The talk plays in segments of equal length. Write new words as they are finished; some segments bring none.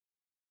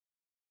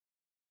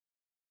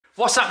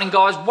What's happening,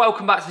 guys?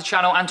 Welcome back to the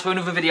channel and to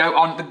another video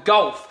on the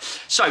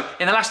Golf. So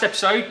in the last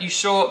episode you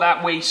saw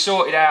that we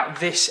sorted out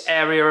this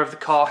area of the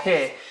car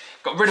here,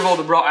 got rid of all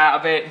the rot out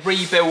of it,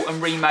 rebuilt and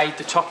remade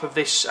the top of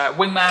this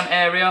wingman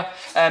area,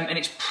 and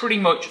it's pretty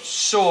much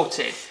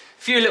sorted.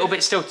 A few little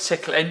bits still to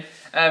tickle in,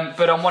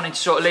 but I'm wanting to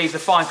sort of leave the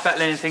fine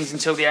fettling and things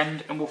until the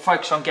end, and we'll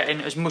focus on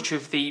getting as much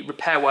of the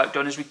repair work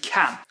done as we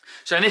can.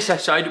 So in this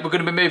episode we're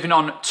going to be moving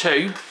on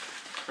to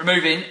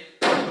removing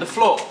the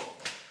floor.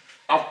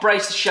 I've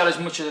braced the shell as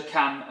much as I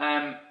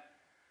can.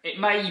 It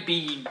may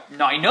be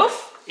not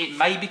enough, it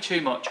may be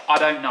too much, I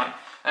don't know.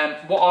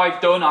 What I've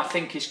done I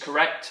think is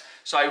correct,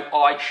 so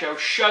I shall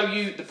show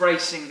you the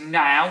bracing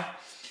now,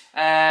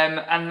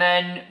 and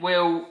then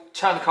we'll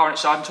turn the car on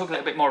its side and talk a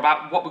little bit more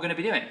about what we're going to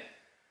be doing.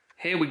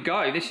 Here we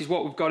go, this is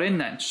what we've got in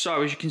then.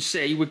 So as you can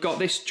see, we've got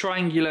this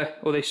triangular,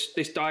 or this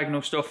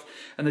diagonal stuff,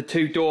 and the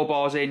two door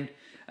bars in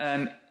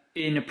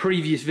a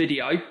previous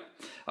video.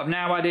 I've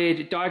now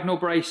added diagonal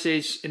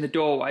braces in the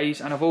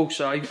doorways, and I've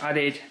also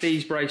added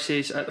these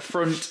braces at the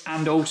front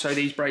and also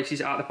these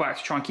braces at the back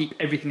to try and keep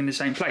everything in the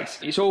same place.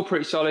 It's all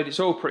pretty solid, it's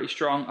all pretty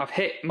strong. I've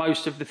hit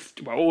most of the,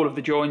 well, all of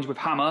the joins with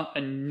hammer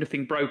and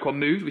nothing broke or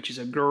moved, which is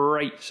a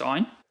great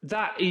sign.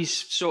 That is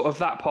sort of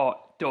that part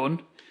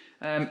done,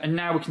 and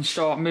now we can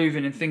start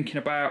moving and thinking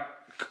about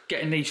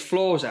getting these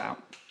floors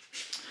out.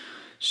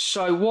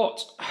 So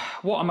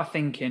what am I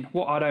thinking?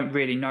 I don't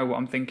really know what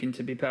I'm thinking,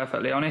 to be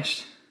perfectly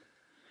honest.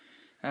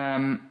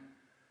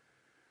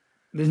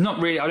 There's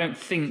not really, I don't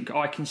think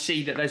I can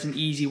see that there's an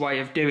easy way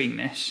of doing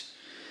this.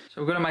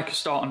 So we're going to make a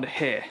start under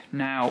here.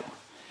 Now,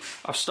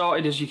 I've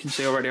started, as you can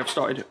see already, I've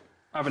started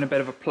having a bit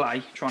of a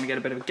play, trying to get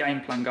a bit of a game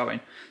plan going.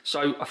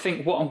 So I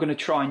think what I'm going to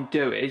try and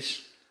do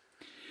is,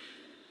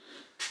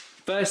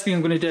 first thing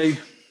I'm going to do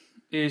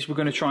is we're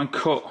going to try and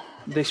cut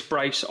this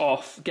brace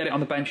off, get it on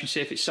the bench and see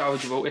if it's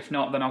salvageable. If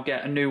not, then I'll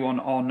get a new one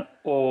on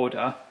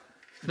order.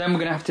 Then we're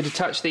going to have to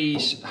detach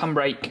these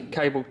handbrake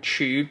cable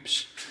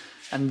tubes,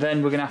 and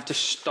then we're going to have to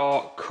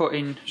start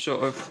cutting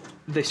sort of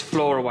this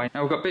floor away.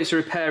 Now we've got bits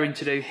of repairing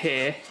to do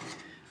here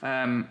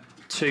to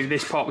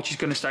this part, which is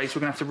going to stay, so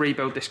we're going to have to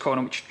rebuild this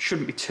corner, which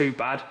shouldn't be too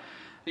bad.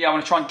 But yeah, I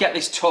want to try and get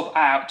this tub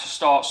out to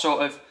start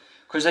sort of,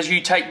 because as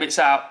you take bits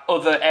out,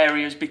 other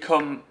areas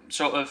become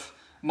sort of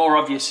more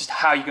obvious as to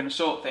how you're going to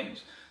sort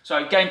things.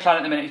 So game plan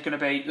at the minute is going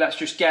to be, let's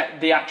just get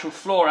the actual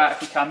floor out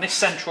if we can. This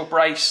central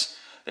brace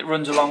that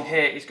runs along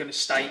here is going to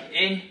stay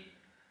in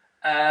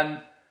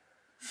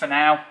for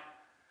now.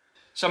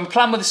 So my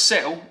plan with the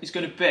sill is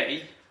going to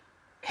be,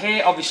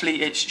 here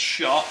obviously it's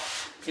shot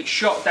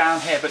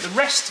down here, but the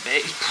rest of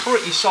it is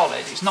pretty solid,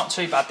 it's not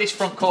too bad. This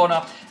front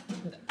corner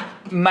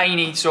may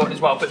need sorting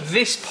as well, but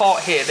this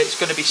part here that's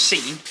going to be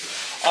seen,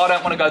 I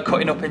don't want to go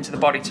cutting up into the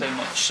body too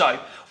much. So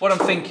what I'm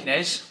thinking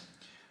is,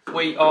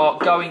 we are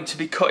going to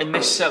be cutting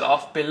this sill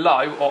off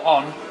below or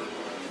on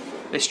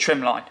this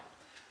trim line.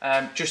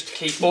 Just to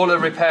keep all the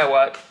repair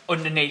work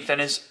underneath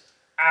and as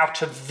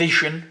out of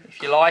vision,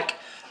 if you like,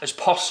 as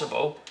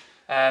possible,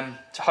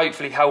 to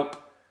hopefully help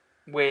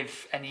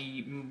with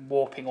any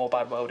warping or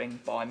bad welding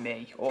by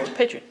me or the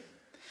pigeon.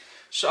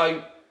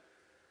 So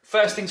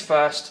first things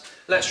first,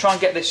 let's try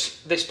and get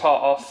this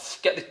part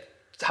off, get the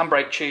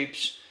handbrake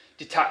tubes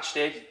detached,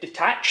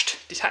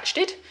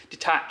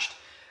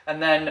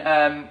 and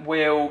then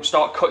we'll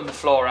start cutting the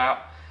floor out.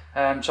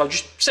 So I'll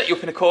just set you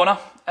up in a corner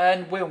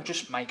and we'll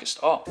just make a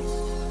start.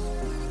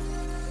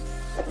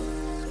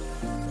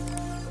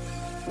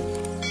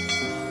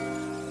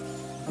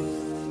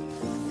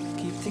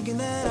 Thinking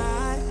that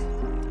I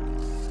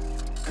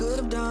could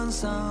have done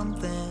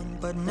something,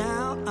 but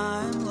now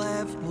I'm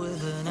left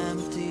with an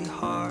empty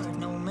heart.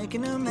 No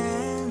making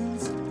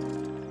amends,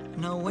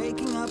 no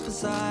waking up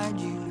beside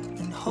you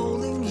and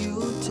holding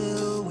you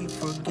till we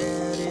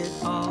forget it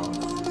all.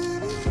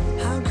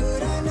 How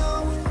could I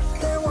know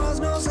there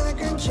was no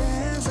second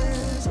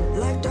chances?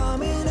 Like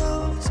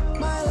dominoes,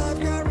 my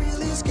life got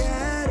really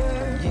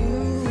scattered.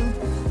 You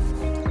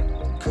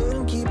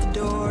couldn't keep the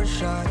door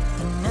shut,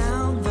 and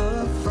now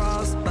the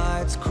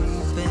frostbite's creeping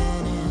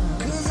in.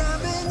 'Cause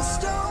I've been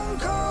stone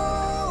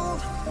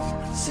cold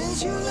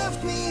since you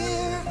left me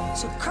here.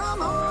 So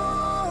come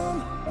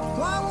home,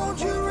 why won't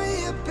you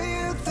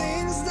reappear?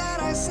 Things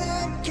that I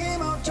said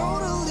came out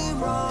totally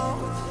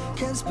wrong.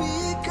 Can't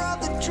speak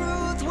of the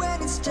truth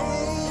when it's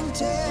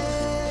tainted.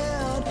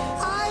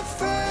 I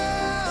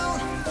fell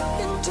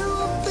into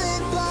a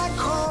big black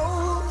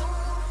hole.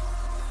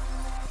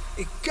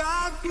 It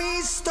got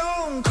me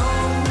stone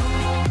cold.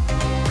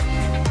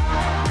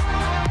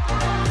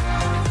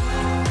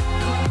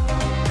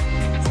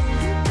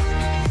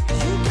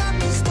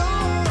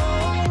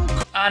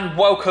 And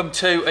welcome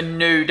to a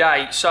new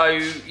day. So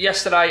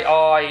yesterday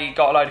I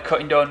got a load of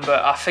cutting done,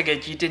 but I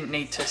figured you didn't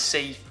need to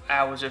see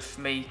hours of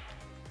me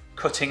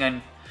cutting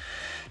and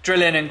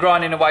drilling and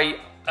grinding away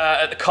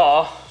at the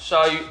car.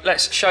 So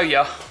let's show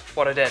you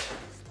what I did.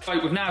 So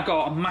we've now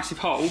got a massive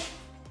hole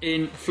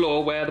in the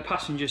floor where the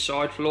passenger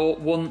side floor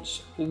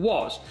once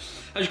was.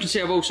 As you can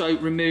see, I've also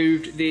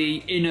removed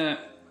the inner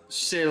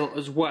sill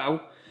as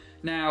well.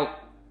 Now,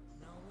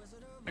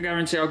 I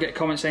guarantee I'll get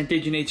comments saying,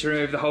 did you need to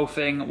remove the whole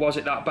thing? Was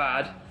it that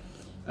bad?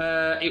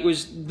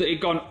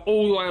 It'd gone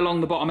all the way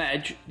along the bottom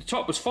edge. The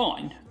top was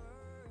fine,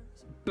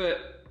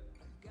 but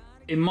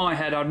in my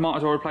head, I might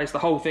as well replace the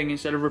whole thing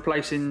instead of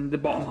replacing the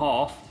bottom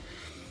half.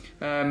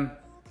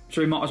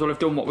 So we might as well have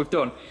done what we've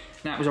done.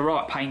 Now, it was a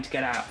right pain to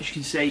get out. As you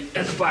can see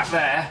at the back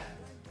there,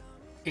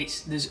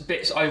 there's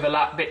bits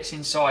overlap, bits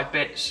inside,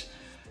 bits.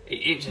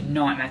 It was a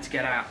nightmare to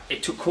get out.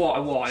 It took quite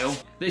a while.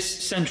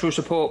 This central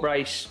support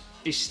brace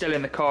is still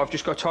in the car. I've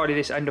just got to tidy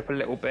this end up a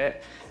little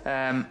bit.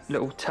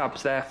 Little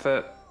tabs there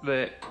for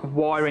the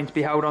wiring to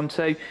be held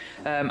onto,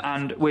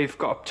 and we've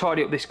got to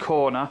tidy up this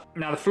corner.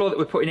 Now, the floor that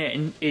we're putting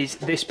in is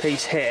this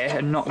piece here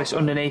and not this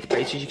underneath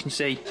piece, as you can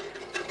see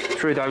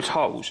through those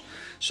holes.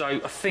 So I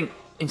think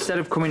instead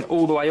of coming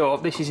all the way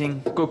up, this is in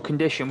good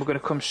condition, we're going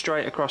to come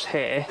straight across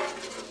here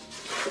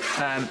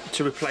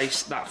to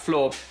replace that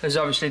floor. There's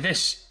obviously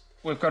this,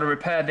 we've got to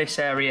repair this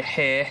area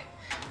here.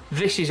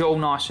 This is all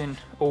nice and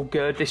all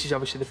good. This is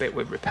obviously the bit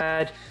we've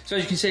repaired. So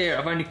as you can see here,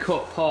 I've only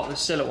cut part of the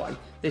sill away.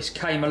 This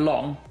came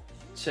along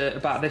to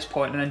about this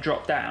point and then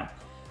dropped down.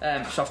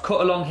 So I've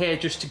cut along here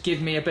just to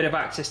give me a bit of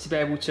access to be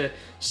able to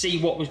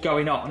see what was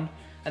going on.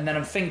 And then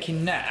I'm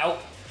thinking now,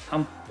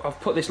 I've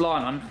put this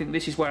line on, I think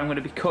this is where I'm going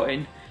to be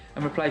cutting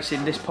and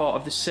replacing this part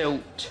of the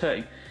sill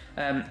too.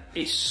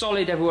 It's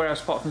solid everywhere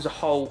else apart from there's a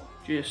hole,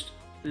 just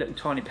a little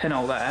tiny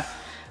pinhole there.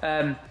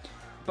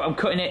 But I'm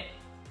cutting it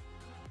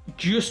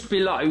just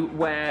below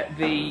where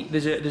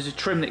there's a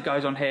trim that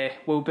goes on here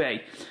will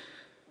be.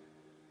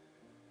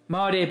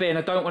 My idea being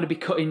I don't want to be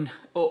cutting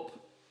up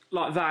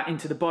like that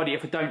into the body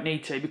if I don't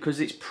need to, because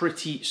it's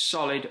pretty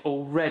solid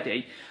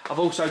already. I've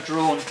also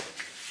drawn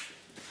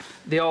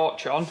the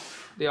arch on,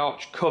 the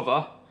arch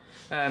cover,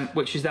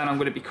 which is then I'm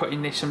going to be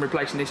cutting this and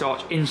replacing this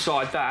arch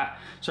inside that.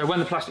 So when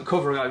the plastic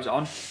cover goes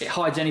on, it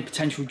hides any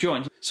potential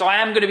joints. So I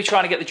am going to be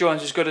trying to get the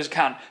joints as good as I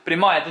can, but in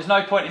my head, there's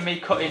no point in me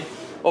cutting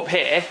up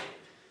here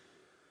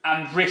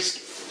and risk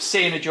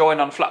seeing a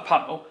joint on a flat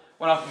panel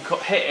when I can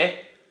cut here,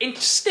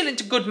 still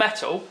into good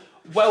metal,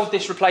 weld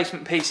this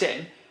replacement piece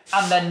in,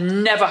 and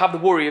then never have the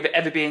worry of it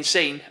ever being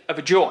seen of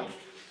a joint.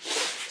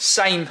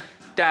 Same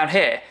down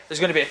here. There's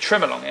going to be a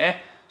trim along here,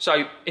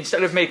 so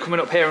instead of me coming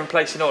up here and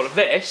replacing all of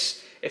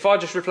this, if I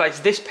just replace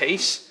this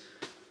piece,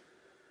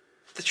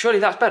 then surely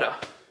that's better.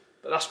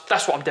 But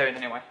that's what I'm doing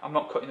anyway. I'm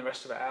not cutting the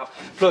rest of it out.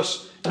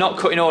 Plus, not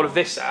cutting all of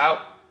this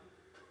out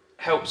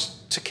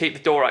helps to keep the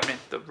door opening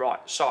the right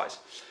size.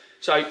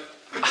 So,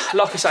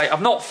 like I say,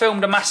 I've not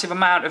filmed a massive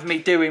amount of me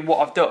doing what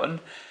I've done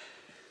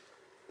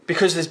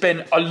because there's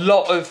been a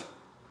lot of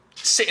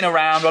sitting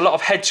around, a lot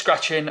of head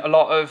scratching, a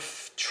lot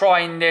of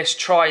trying this,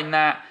 trying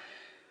that,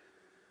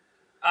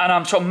 and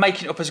I'm sort of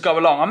making it up as I go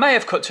along. I may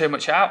have cut too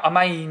much out, I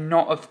may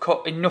not have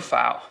cut enough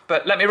out,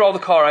 but let me roll the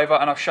car over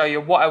and I'll show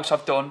you what else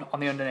I've done on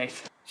the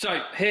underneath.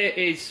 So here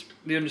is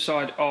the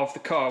underside of the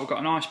car. We've got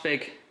a nice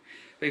big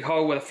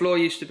hole where the floor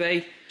used to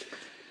be.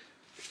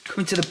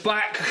 Coming to the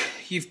back,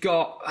 you've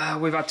got,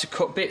 we've had to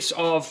cut bits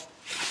of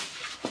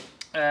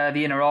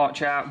the inner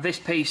arch out. This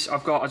piece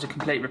I've got as a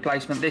complete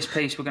replacement. This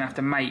piece we're going to have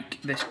to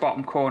make this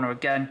bottom corner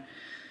again.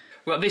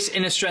 We've got this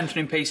inner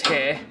strengthening piece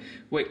here,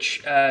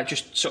 which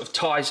just sort of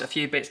ties a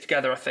few bits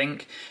together, I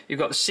think. You've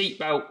got the seat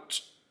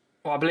belt,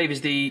 what I believe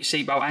is the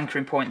seat belt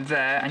anchoring point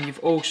there, and you've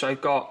also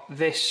got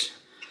this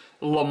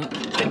lump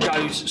that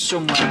goes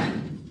somewhere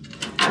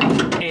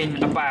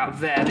in about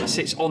there that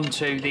sits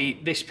onto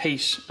this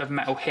piece of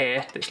metal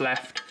here that's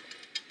left,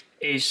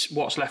 is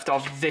what's left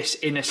of this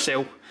inner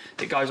sill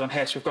that goes on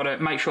here. So we've got to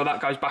make sure that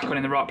goes back on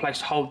in the right place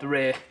to hold the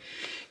rear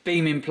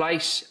beam in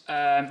place.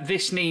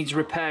 This needs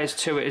repairs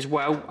to it as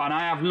well, and I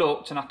have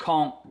looked and I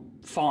can't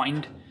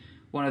find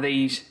one of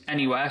these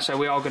anywhere, so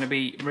we are going to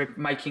be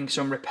making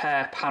some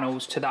repair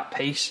panels to that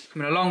piece.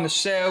 Coming along the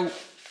sill,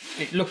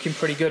 it's looking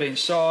pretty good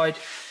inside,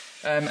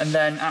 and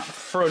then at the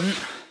front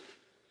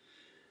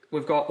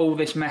we've got all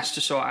this mess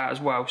to sort out as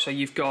well. So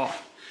you've got,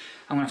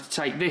 I'm going to have to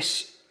take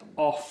this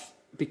off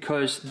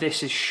because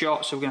this is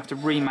shot, so we're going to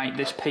have to remake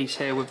this piece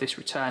here with this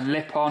return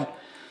lip on.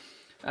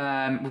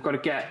 We've got to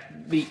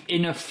get the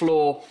inner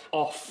floor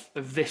off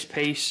of this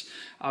piece.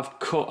 I've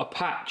cut a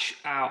patch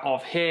out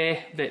of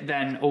here that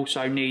then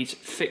also needs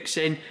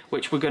fixing,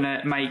 which we're going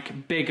to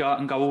make bigger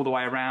and go all the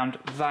way around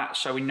that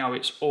so we know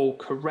it's all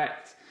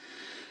correct.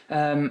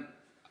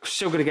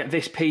 Still going to get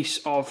this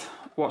piece of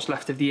what's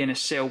left of the inner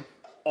sill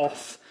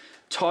off,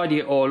 tidy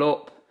it all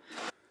up.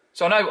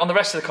 So I know on the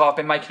rest of the car I've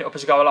been making it up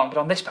as I go along, but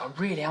on this bit I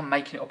really am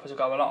making it up as I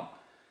go along.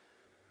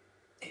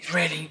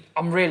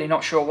 I'm really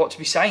not sure what to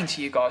be saying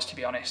to you guys, to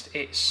be honest.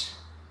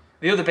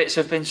 The other bits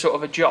have been sort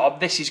of a job.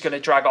 This is going to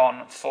drag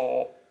on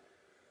for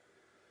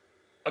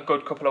a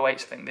good couple of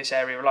weeks, I think, this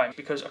area alone,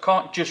 because I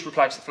can't just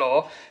replace the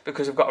floor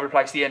because I've got to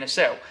replace the inner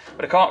sill.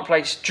 But I can't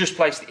just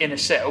replace the inner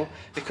sill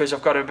because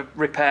I've got to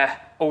repair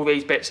all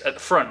these bits at the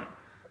front.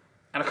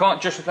 And I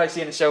can't just replace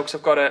the inner sill because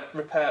I've got to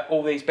repair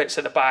all these bits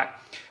at the back,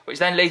 which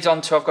then leads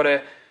on to I've got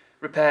to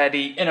repair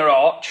the inner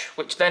arch,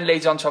 which then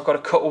leads on to I've got to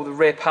cut all the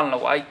rear panel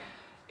away.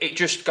 It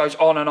just goes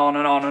on and on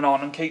and on and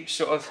on and keeps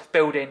sort of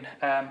building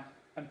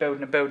and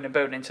building and building and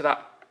building into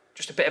that.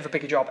 Just a bit of a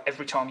bigger job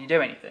every time you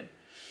do anything.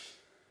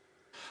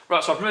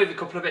 Right, so I've removed a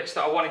couple of bits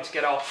that I wanted to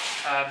get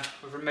off.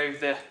 We've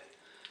removed the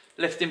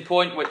lifting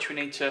point, which we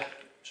need to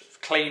sort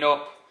of clean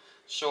up,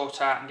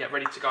 sort out and get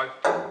ready to go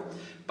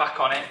back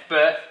on it.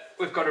 But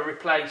we've got to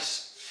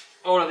replace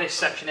all of this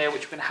section here,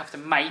 which we're going to have to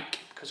make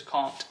because I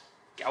can't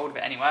get hold of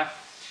it anywhere.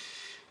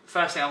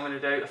 First thing I'm going to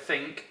do, I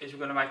think, is we're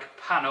going to make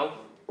a panel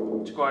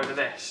to go over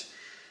this.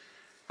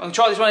 I'm going to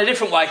try this one a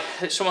different way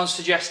that someone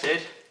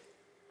suggested,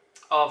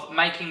 of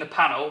making the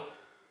panel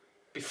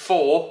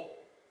before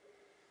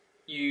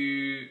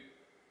you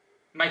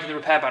making the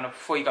repair panel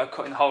before you go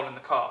cutting the hole in the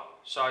car.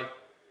 So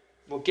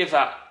we'll give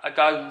that a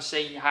go and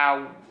see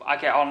how I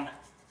get on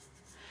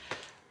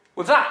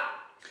with that.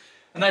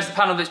 And there's the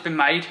panel that's been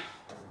made,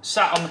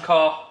 sat on the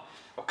car,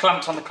 or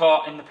clamped on the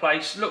car in the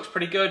place. Looks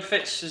pretty good,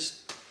 fits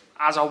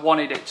as I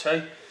wanted it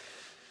to.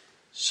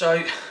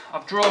 So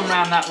I've drawn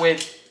around that with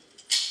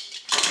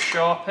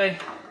Sharpie.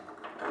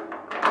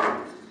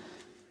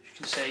 You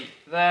can see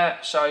there.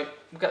 So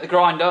we'll get the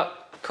grinder,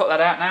 cut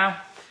that out now,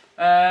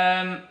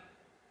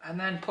 and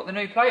then put the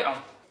new plate on.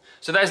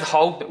 So there's the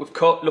hole that we've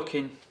cut,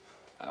 looking,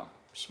 a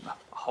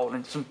hole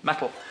in some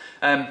metal.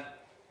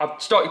 I've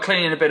started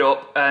cleaning a bit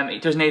up.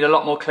 It does need a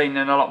lot more cleaning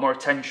and a lot more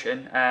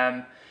attention.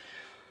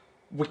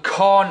 We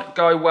can't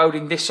go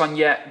welding this on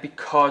yet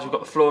because we've got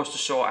the floors to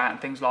sort out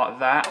and things like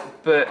that,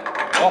 but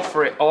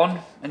offer it on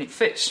and it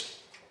fits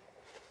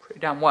pretty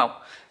damn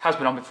well. Has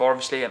been on before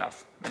obviously, and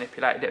I've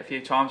manipulated it a few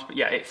times, but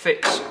yeah, it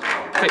fits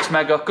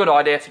mega. Good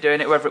idea for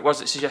doing it, whoever it was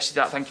that suggested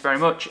that, thank you very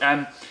much.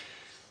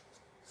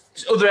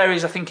 There's other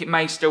areas I think it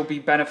may still be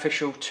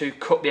beneficial to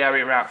cut the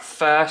area out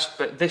first,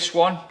 but this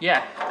one,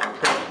 yeah,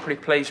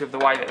 pretty pleased with the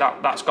way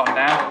that's gone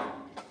down.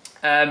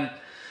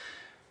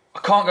 I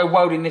can't go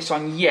welding this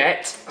on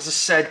yet, as I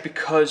said,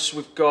 because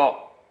we've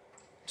got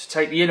to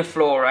take the inner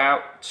floor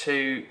out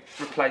to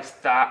replace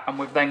that, and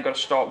we've then got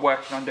to start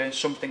working on doing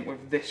something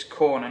with this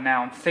corner.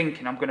 Now I'm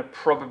thinking I'm going to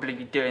probably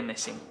be doing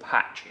this in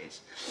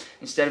patches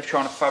instead of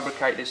trying to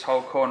fabricate this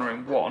whole corner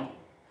in one.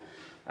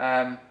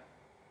 At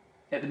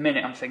the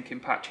minute I'm thinking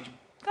patches.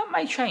 That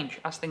may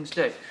change as things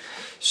do.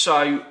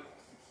 So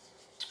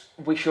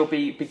we shall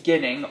be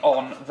beginning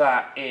on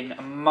that in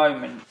a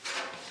moment.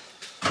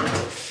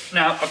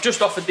 Now I've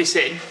just offered this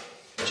in,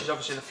 which is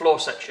obviously the floor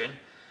section,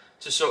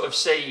 to sort of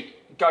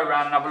go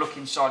around and have a look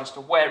inside as to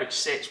where it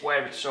sits,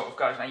 where it sort of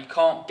goes. Now you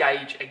can't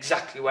gauge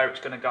exactly where it's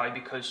going to go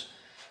because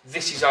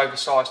this is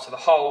oversized to the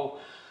hole.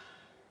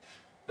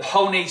 The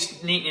hole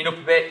needs neatening up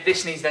a bit,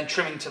 this needs then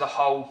trimming to the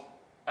hole,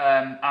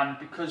 and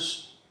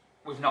because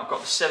we've not got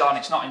the sill on,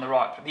 it's not in the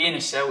right, the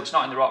inner sill, it's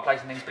not in the right place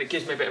and things, but it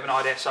gives me a bit of an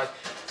idea. So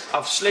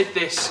I've slid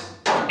this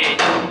in,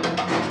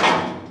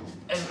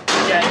 and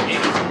again,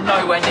 it's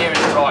nowhere near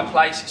in the right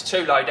place, it's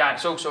too low down,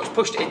 it's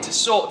pushed it in to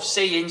sort of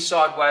see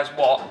inside where's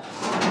what.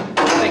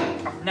 I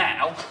think I've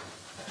now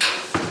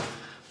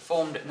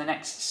formed the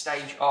next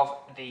stage of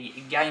the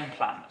game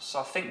plan. So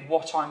I think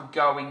what I'm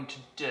going to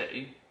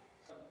do,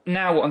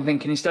 now what I'm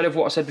thinking, instead of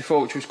what I said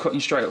before, which was cutting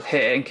straight up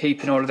here and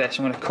keeping all of this,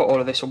 I'm going to cut all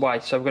of this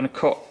away. So we're going to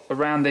cut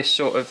around this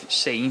sort of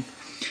seam,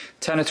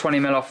 10 or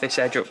 20mm off this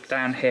edge up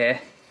down here,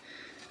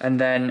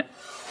 and then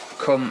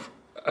come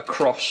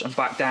across and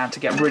back down to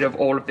get rid of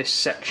all of this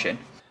section.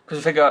 Because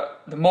I figure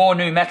the more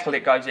new metal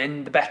it goes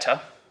in, the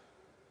better.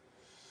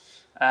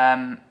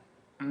 And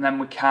then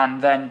we can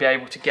then be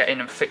able to get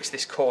in and fix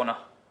this corner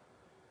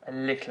a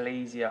little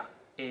easier,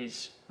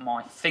 is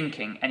my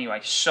thinking. Anyway,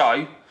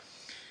 so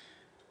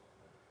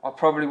I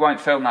probably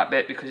won't film that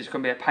bit because it's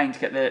going to be a pain to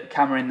get the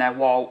camera in there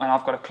while, and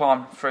I've got to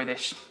climb through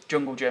this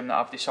jungle gym that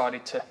I've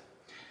decided to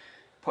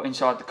put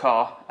inside the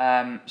car.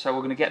 So we're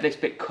going to get this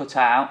bit cut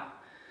out,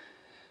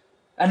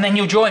 and then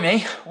you'll join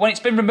me when it's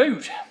been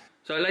removed.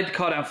 So I laid the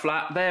car down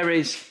flat. There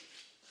is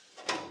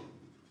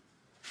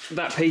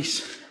that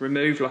piece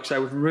removed. Like I say,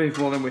 we've removed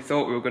more than we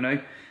thought we were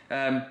going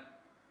to.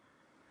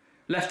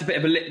 Left a bit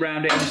of a lip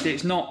round it. Obviously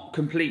it's not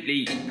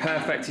completely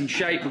perfect in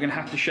shape. We're going to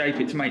have to shape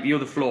it to make the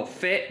other floor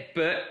fit,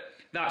 but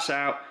that's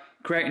out,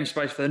 creating a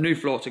space for the new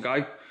floor to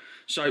go.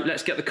 So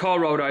let's get the car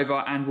rolled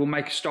over and we'll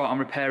make a start on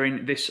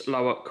repairing this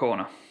lower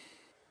corner.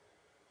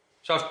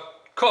 So I've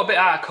cut a bit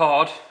out of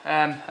card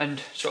and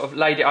sort of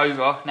laid it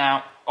over.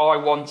 Now I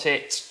want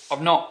it,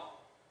 I've not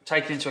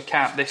taken into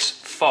account this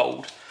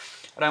fold.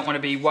 I don't want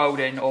to be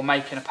welding or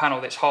making a panel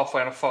that's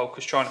halfway on a fold,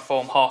 because trying to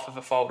form half of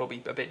a fold will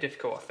be a bit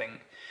difficult, I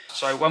think.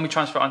 So when we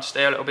transfer it onto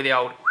steel, it'll be the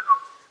old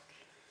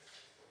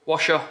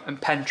washer and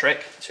pen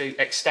trick to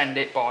extend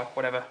it by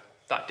whatever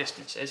that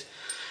distance is.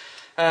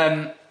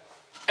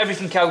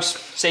 Everything else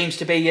seems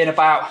to be in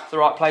about the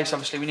right place.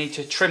 Obviously we need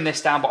to trim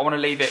this down, but I want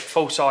to leave it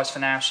full size for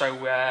now, so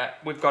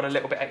we've got a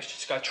little bit extra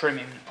to go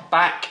trimming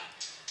back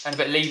and a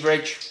bit of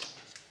leverage.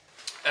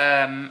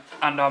 And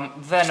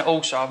then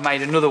also I've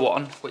made another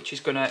one which is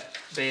going to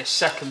be a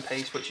second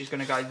piece, which is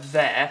going to go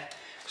there,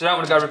 because I don't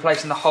want to go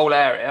replacing the whole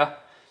area,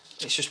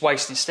 it's just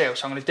wasting steel.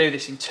 So I'm going to do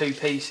this in two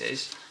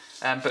pieces,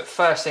 but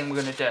first thing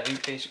we're going to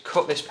do is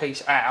cut this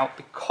piece out,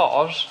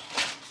 because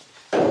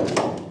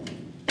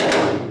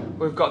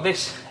we've got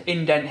this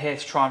indent here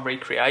to try and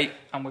recreate,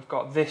 and we've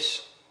got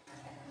this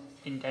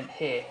indent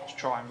here to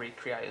try and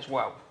recreate as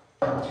well.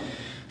 And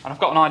I've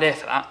got an idea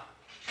for that.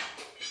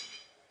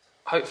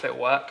 Hopefully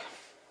it'll work.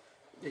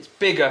 It's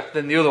bigger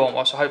than the other one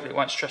was, so hopefully it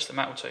won't stress the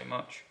metal too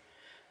much.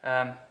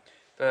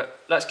 But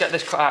let's get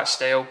this cut out of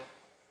steel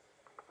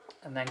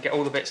and then get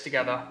all the bits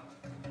together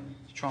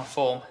to try and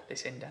form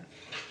this indent.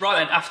 Right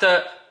then,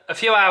 after a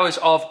few hours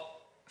of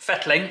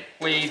fettling,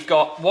 we've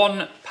got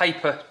one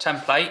paper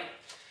template,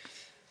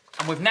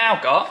 and we've now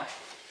got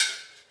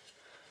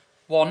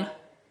one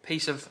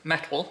piece of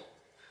metal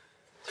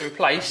to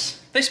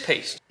replace this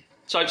piece.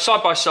 So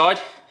side by side,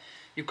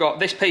 you've got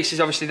this piece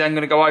is obviously then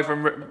going to go over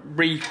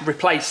and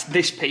replace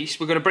this piece.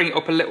 We're going to bring it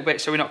up a little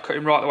bit so we're not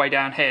cutting right the way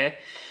down here.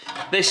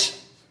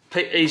 This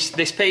is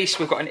this piece.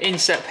 We've got an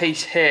inset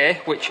piece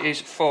here, which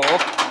is for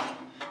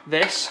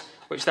this,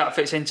 which that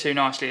fits into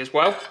nicely as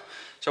well.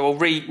 So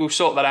we'll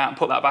sort that out and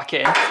put that back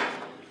in.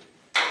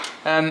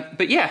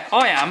 But yeah,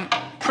 I am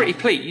pretty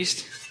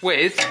pleased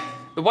with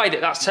the way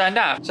that that's turned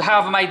out. So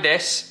how have I made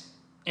this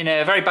in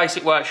a very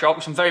basic workshop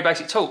with some very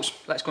basic tools?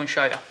 Let's go and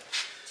show you.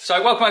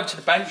 So welcome over to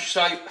the bench.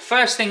 So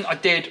first thing I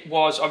did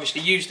was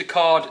obviously use the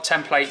card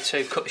template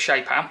to cut the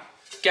shape out.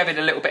 Gave it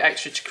a little bit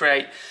extra to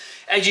create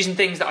edges and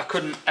things that I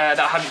couldn't, that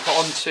I hadn't put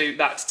onto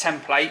that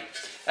template.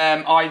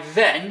 I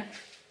then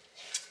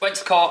went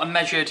to the car and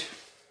measured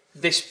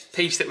this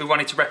piece that we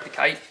wanted to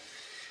replicate.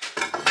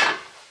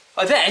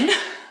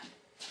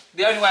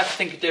 The only way I could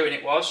think of doing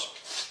it was,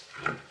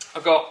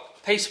 I've got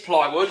a piece of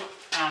plywood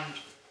and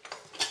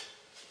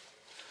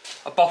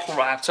a bottle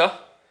router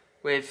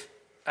with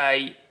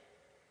a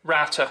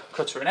router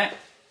cutter in it,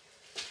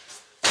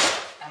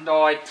 and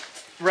I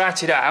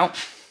routed out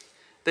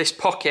this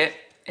pocket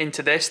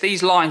into this.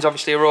 These lines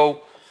obviously are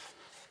all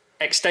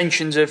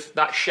extensions of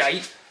that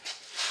shape.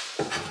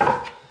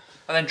 I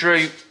then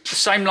drew the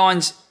same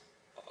lines.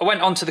 I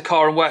went onto the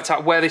car and worked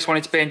out where this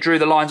wanted to be and drew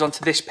the lines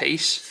onto this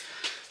piece,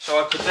 so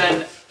I could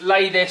then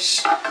lay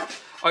this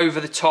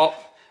over the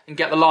top and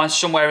get the lines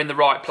somewhere in the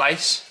right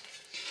place.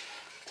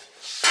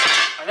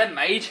 I then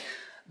made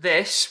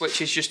this,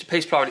 which is just a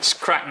piece of plywood. It's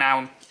cracked now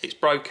and it's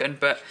broken,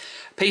 but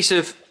a piece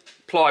of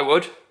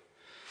plywood,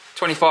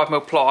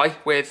 25mm ply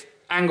with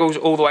angles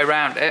all the way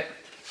around it.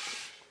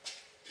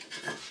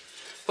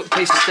 Put the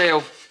piece of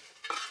steel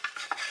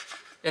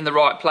in the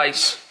right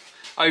place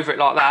over it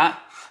like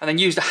that, and then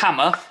used a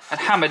hammer and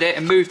hammered it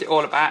and moved it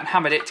all about and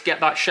hammered it to get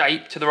that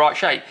shape to the right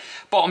shape.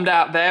 Bottomed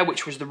out there,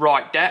 which was the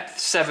right depth,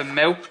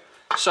 7mm.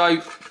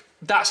 So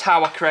that's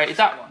how I created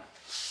that one.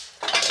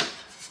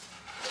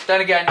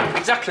 Then again,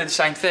 exactly the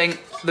same thing.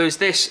 There's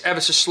this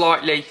ever so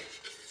slightly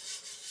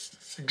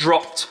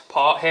dropped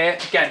part here.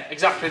 Again,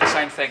 exactly the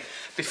same thing.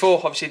 Before,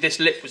 obviously, this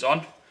lip was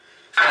on.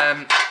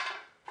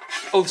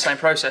 All the same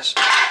process.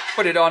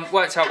 Put it on,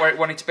 worked out where it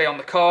wanted to be on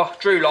the car,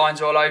 drew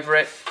lines all over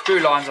it, drew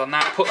lines on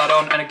that, put that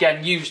on, and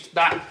again used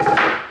that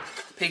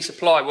piece of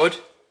plywood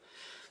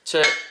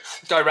to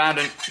go around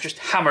and just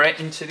hammer it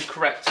into the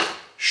correct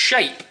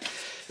shape.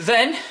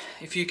 Then,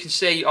 if you can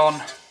see on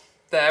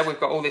there, we've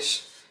got all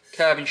this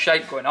curving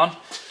shape going on.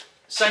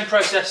 Same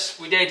process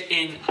we did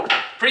in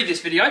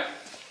previous video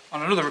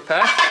on another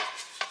repair.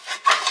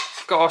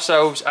 Got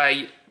ourselves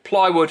a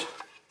plywood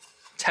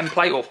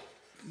template, or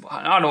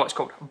I don't know what it's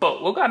called,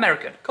 but we'll go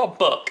American, called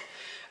buck.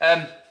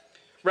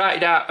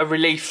 Routed out a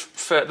relief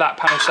for that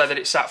panel so that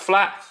it sat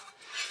flat.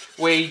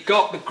 We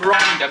got the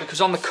grinder, because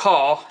on the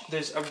car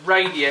there's a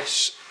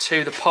radius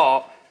to the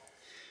part.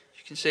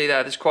 You can see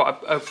there, there's quite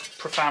a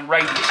profound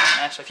radius in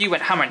there, so if you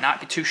went hammering that,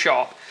 it'd be too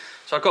sharp.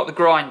 So I got the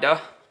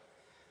grinder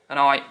and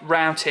I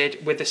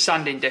routed with the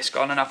sanding disc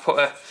on, and I put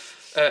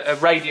a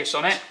radius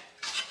on it.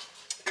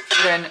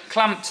 Then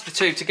clamped the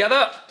two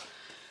together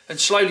and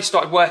slowly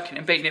started working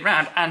and beating it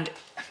round. And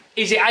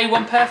is it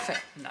A1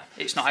 perfect? No,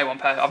 it's not A1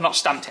 perfect. I've not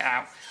stamped it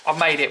out. I've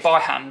made it by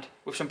hand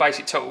with some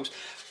basic tools,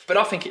 but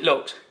I think it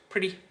looked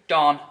pretty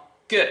darn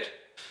good.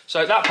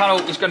 So that panel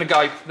is going to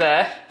go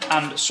there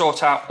and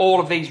sort out all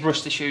of these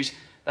rust issues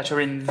that are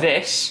in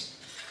this.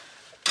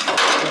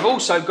 We've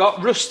also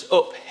got rust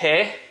up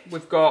here.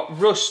 We've got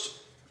rust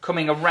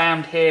coming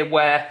around here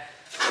where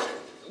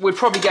we'd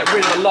probably get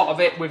rid of a lot of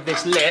it with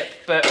this lip,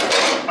 but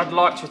I'd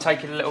like to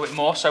take it a little bit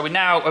more. So we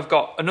now have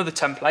got another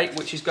template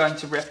which is going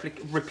to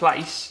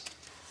replace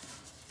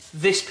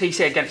this piece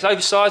here. Again, it's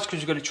oversized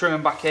because we're going to trim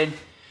them back in,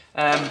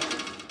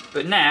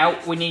 but now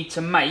we need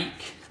to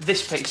make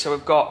this piece. So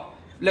we've got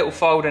a little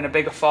fold and a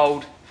bigger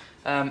fold,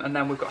 and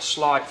then we've got a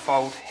slight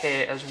fold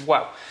here as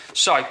well.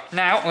 So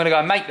now I'm going to go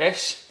and make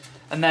this,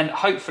 and then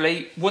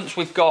hopefully once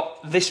we've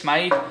got this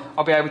made,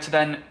 I'll be able to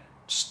then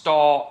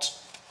start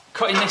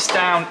cutting this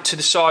down to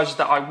the size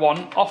that I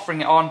want,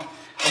 offering it on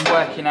and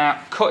working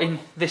out, cutting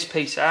this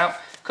piece out,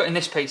 cutting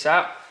this piece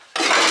out,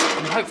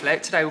 and hopefully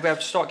today we'll be able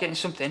to start getting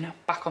something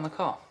back on the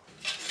car.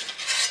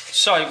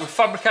 So we've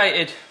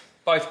fabricated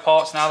both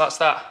parts now. That's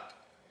that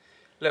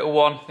little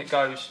one that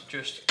goes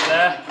just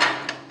there.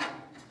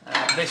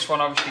 This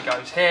one obviously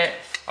goes here.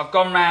 I've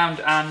gone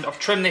round and I've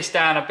trimmed this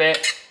down a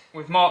bit.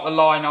 We've marked the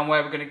line on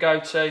where we're going to go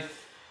to.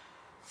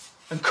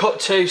 and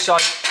cut too. So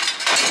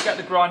we'll get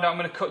the grinder, I'm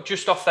going to cut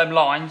just off them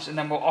lines, and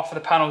then we'll offer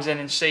the panels in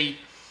and see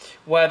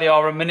where they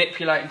are and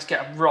manipulating to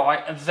get them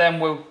right, and then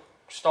we'll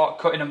start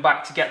cutting them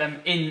back to get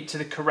them into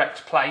the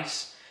correct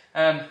place.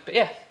 But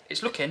yeah,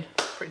 it's looking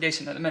pretty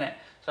decent at the minute.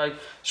 So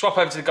swap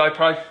over to the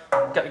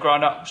GoPro, get the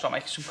grinder up, and start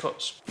making some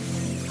cuts.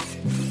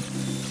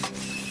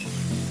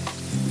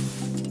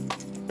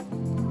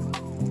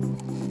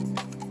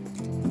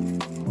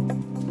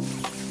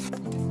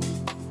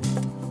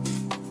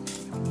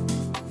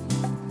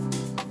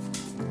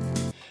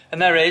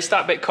 And there it is,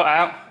 that bit cut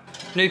out.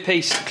 New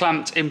piece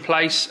clamped in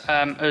place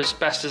as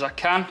best as I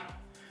can.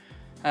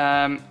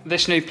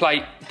 This new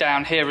plate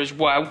down here as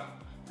well,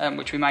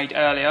 which we made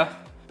earlier.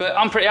 But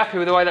I'm pretty happy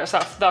with the way that's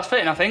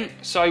fitting, I think.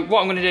 So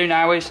what I'm going to do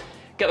now is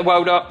get the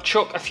welder,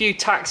 chuck a few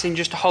tacks in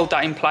just to hold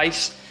that in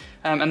place,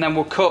 and then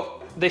we'll cut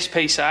this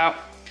piece out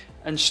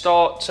and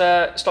start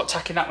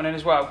tacking that one in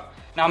as well.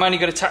 Now I'm only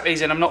going to tack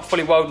these in, I'm not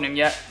fully welding them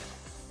yet,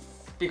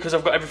 because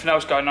I've got everything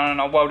else going on and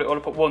I'll weld it all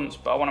up at once,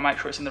 but I want to make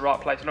sure it's in the right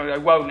place. I don't want to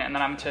go welding it and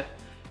then having to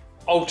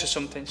alter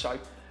something. So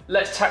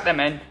let's tack them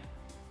in,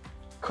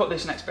 cut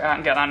this next bit out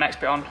and get that next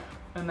bit on,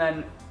 and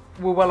then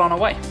we're well on our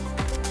way.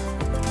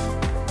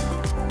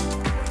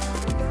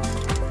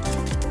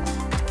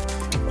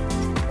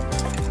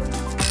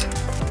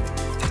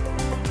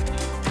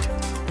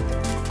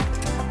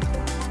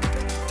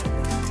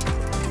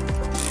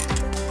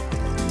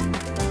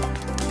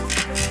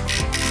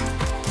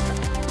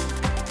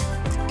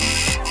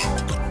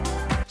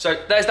 So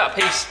there's that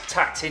piece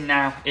tacked in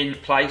now in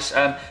place.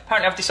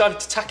 Apparently I've decided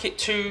to tack it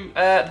to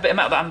the bit of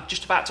metal that I'm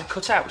just about to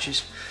cut out, which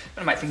is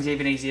going to make things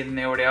even easier than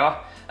they already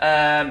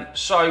are.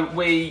 So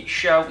we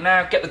shall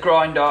now get the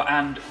grinder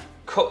and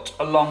cut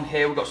along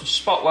here. We've got some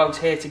spot welds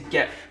here to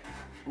get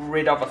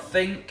rid of, I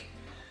think.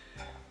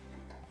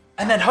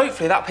 And then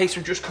hopefully that piece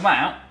will just come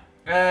out,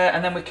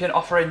 and then we can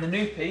offer in the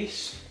new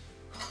piece.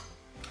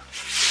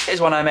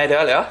 Here's one I made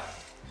earlier,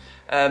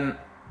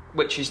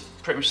 which is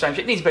pretty much the same.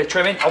 It needs a bit of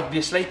trimming,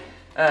 obviously.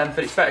 But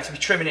it's better to be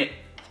trimming it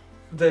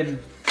than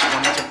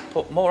wanting to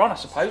put more on, I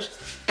suppose.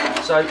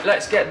 So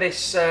let's get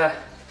this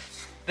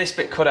this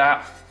bit cut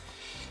out.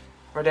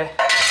 Ready?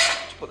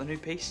 Let's put the new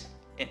piece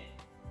in.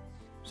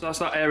 So that's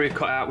that area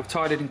cut out. We've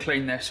tidied and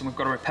cleaned this, and we've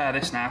got to repair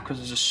this now because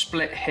there's a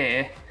split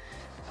here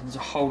and there's a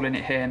hole in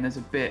it here, and there's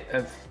a bit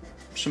of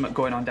something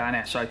going on down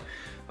here. So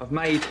I've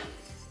made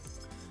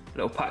a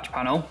little patch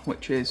panel,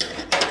 which is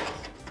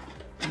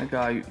going to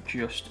go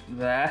just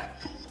there.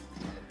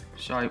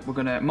 So we're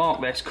going to mark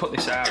this, cut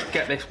this out,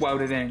 get this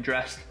welded in and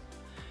dressed,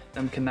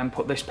 then we can then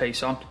put this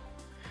piece on.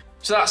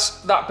 So that's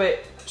that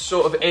bit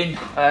sort of in,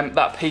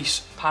 that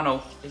piece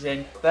panel is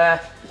in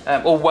there,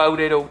 all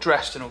welded, all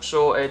dressed and all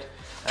sorted.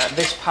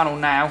 This panel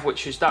now,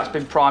 that's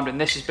been primed,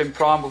 and this has been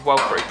primed with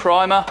weld-free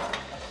primer.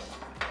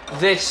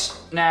 This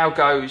now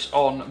goes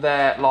on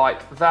there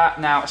like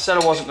that. Now I said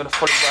I wasn't going to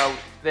fully weld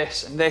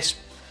this and this,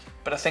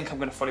 but I think I'm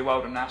going to fully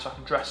weld them now so I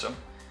can dress them.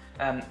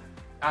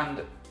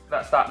 And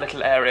that's that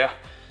little area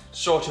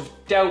sort of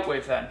dealt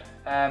with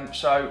then.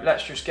 So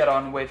let's just get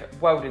on with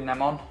welding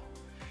them on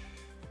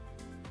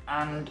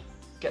and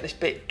get this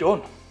bit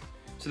done.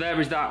 So there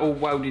is that all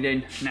welded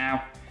in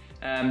now.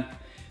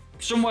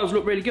 Some welds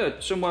look really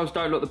good, some welds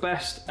don't look the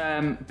best,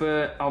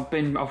 but I've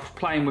been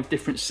playing with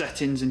different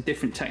settings and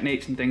different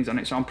techniques and things on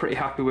it, so I'm pretty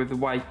happy with the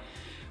way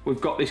we've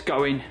got this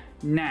going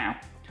now.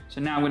 So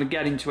now I'm going to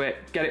get into it,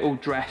 get it all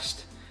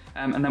dressed,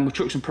 and then we'll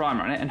chuck some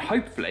primer on it, and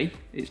hopefully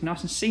it's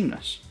nice and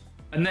seamless.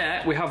 And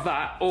there we have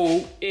that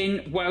all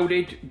in,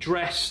 welded,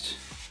 dressed,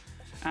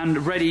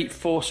 and ready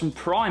for some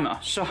primer.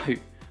 So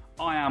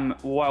I am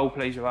well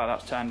pleased with how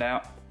that's turned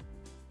out.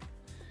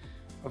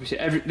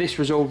 Obviously this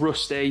was all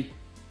rusty.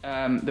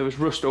 There was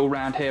rust all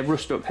around here,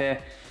 rust up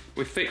here.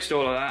 We've fixed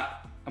all of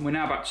that, and we're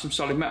now back to some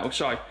solid metal.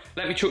 So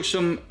let me chuck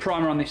some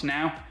primer on this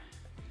now.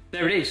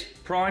 There it is,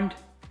 primed,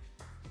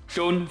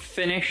 done,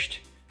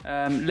 finished.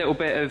 Little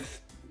bit of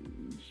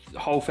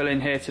hole fill in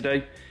here to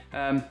do.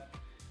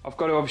 I've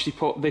got to obviously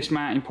put this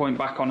mounting point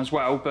back on as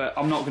well, but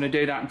I'm not going to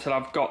do that until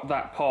I've got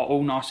that part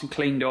all nice and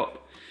cleaned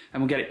up,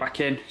 and we'll get it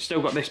back in.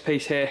 Still got this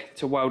piece here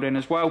to weld in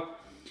as well,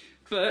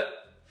 but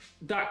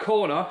that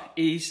corner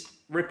is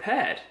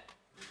repaired.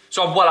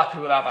 So I'm well happy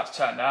with how that's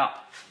turned out.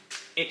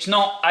 It's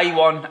not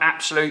A1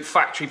 absolute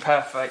factory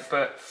perfect,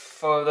 but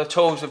for the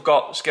tools we've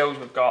got, the skills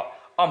we've got,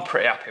 I'm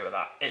pretty happy with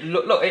that. It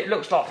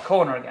looks like the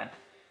corner again.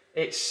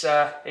 It's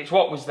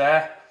what was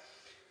there.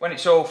 When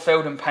it's all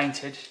filled and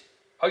painted,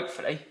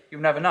 hopefully,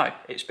 you'll never know,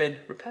 it's been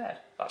repaired.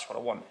 That's what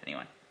I want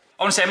anyway.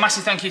 I want to say a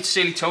massive thank you to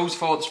Sealey Tools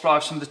for the supply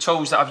of some of the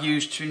tools that I've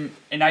used to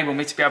enable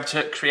me to be able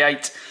to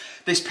create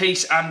this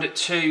piece and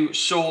to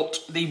sort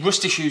the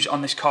rust issues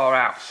on this car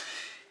out.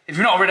 If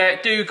you're not already,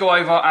 do go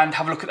over and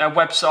have a look at their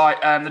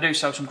website. They do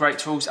sell some great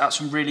tools at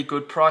some really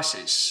good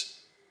prices.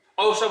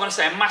 I also want to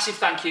say a massive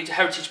thank you to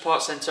Heritage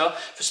Parts Centre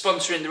for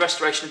sponsoring the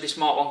restoration of this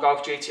Mk1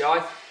 Golf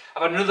GTI.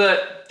 I've had another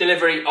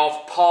delivery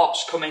of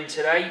parts come in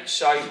today,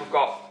 so we've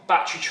got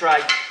battery tray,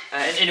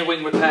 an inner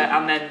wing repair,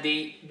 and then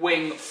the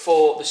wing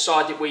for the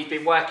side that we've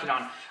been working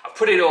on. I've I've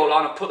put it all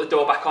on, I've put the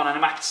door back on, and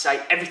I'm happy to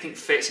say everything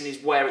fits and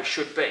is where it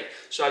should be.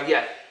 So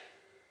yeah,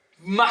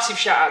 massive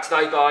shout out to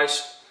those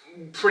guys.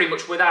 Pretty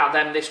much without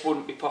them, this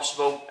wouldn't be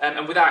possible.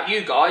 And without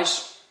you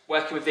guys,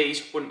 working with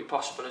these wouldn't be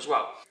possible as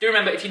well. Do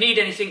remember, if you need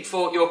anything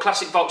for your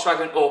classic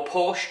Volkswagen or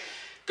Porsche,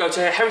 go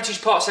to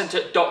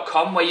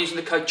heritagepartscentre.com, where using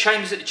the code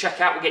CHAMBERS at the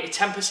checkout will get you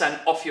 10%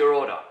 off your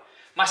order.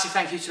 Massive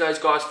thank you to those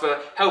guys for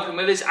helping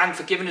with us and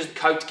for giving us the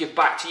code to give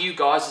back to you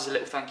guys as a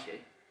little thank you.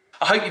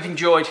 I hope you've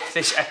enjoyed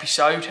this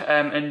episode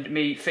and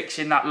me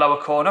fixing that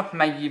lower corner.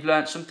 Maybe you've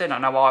learned something. I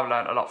know I've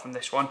learned a lot from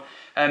this one.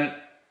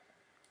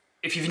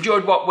 If you've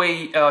enjoyed what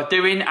we are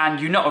doing and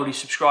you're not already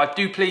subscribed,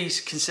 do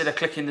please consider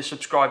clicking the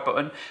subscribe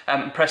button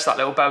and press that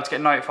little bell to get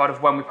notified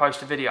of when we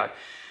post a video.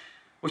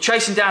 We're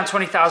chasing down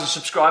 20,000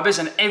 subscribers,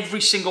 and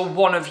every single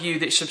one of you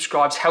that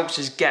subscribes helps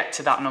us get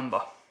to that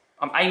number.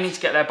 I'm aiming to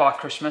get there by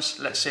Christmas.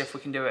 Let's see if we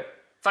can do it.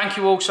 Thank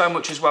you all so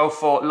much as well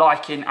for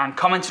liking and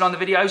commenting on the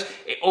videos.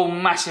 It all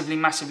massively,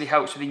 massively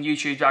helps within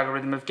YouTube's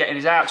algorithm of getting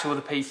us out to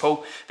other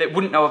people that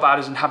wouldn't know about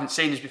us and haven't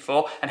seen us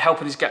before, and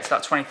helping us get to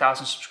that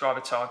 20,000 subscriber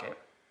target.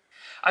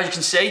 As you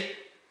can see,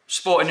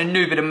 sporting a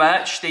new bit of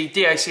merch, the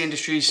DAC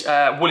Industries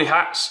woolly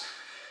hats.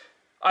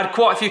 I had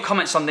quite a few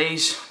comments on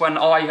these when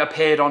I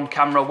appeared on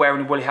camera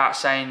wearing a woolly hat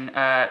saying,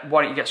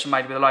 why don't you get some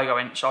made with a logo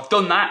in? So I've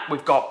done that.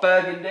 We've got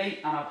burgundy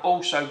and I've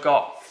also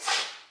got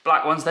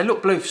black ones. They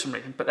look blue for some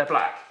reason, but they're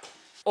black.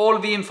 All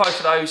of the info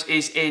for those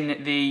is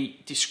in the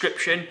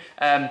description.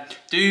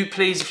 Do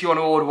please, if you want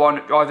to order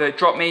one, either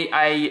drop me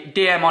a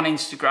DM on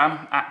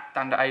Instagram at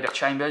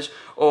dan.a.chambers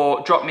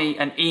or drop me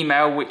an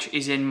email, which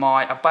is in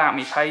my About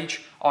Me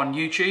page on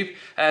YouTube.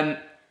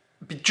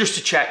 Just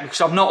to check, because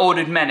I've not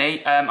ordered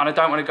many and I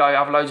don't want to go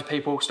have loads of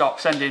people start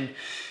sending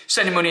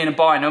money in and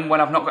buying them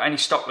when I've not got any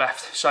stock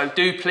left. So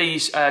do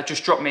please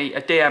just drop me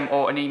a DM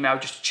or an email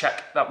just to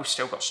check that we've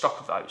still got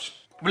stock of those.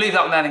 We'll leave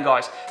that one there then,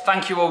 guys.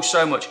 Thank you all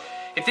so much.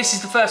 If this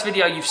is the first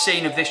video you've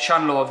seen of this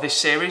channel or of this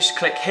series,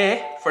 click here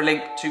for a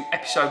link to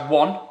episode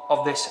 1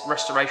 of this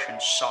restoration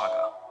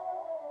saga.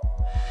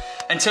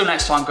 Until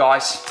next time,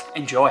 guys,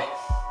 enjoy.